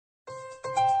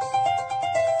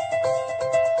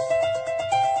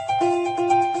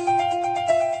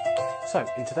So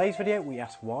in today's video we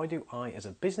ask, why do I as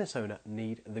a business owner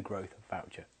need the Growth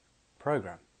Voucher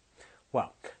program?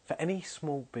 Well, for any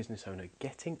small business owner,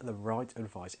 getting the right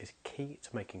advice is key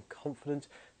to making confident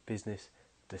business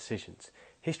decisions.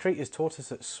 History has taught us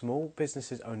that small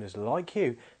business owners like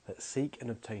you that seek and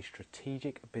obtain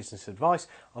strategic business advice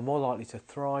are more likely to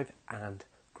thrive and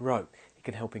grow. It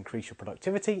can help increase your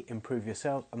productivity, improve your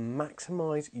sales and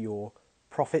maximise your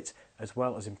profits, as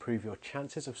well as improve your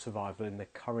chances of survival in the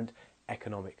current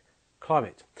economic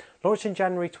climate. Launched in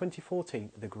January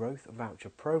 2014, the Growth Voucher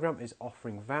program is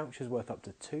offering vouchers worth up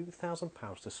to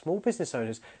 £2,000 to small business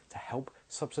owners to help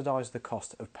subsidise the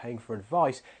cost of paying for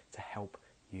advice to help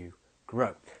you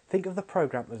grow. Think of the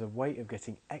program as a way of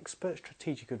getting expert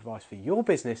strategic advice for your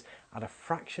business at a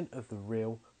fraction of the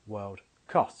real world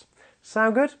costs.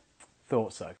 Sound good?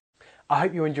 Thought so. I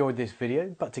hope you enjoyed this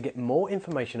video, but to get more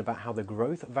information about how the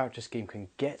Growth Voucher scheme can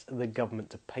get the government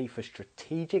to pay for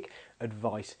strategic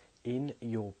advice in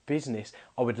your business,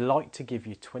 I would like to give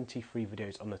you 20 free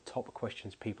videos on the top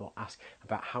questions people ask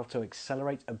about how to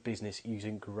accelerate a business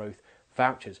using growth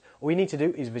vouchers. All you need to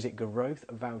do is visit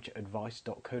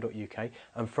growthvoucheradvice.co.uk,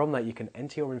 and from that you can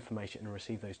enter your information and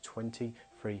receive those 20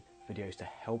 free videos to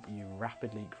help you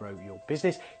rapidly grow your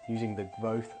business using the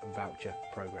Growth Voucher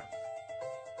program.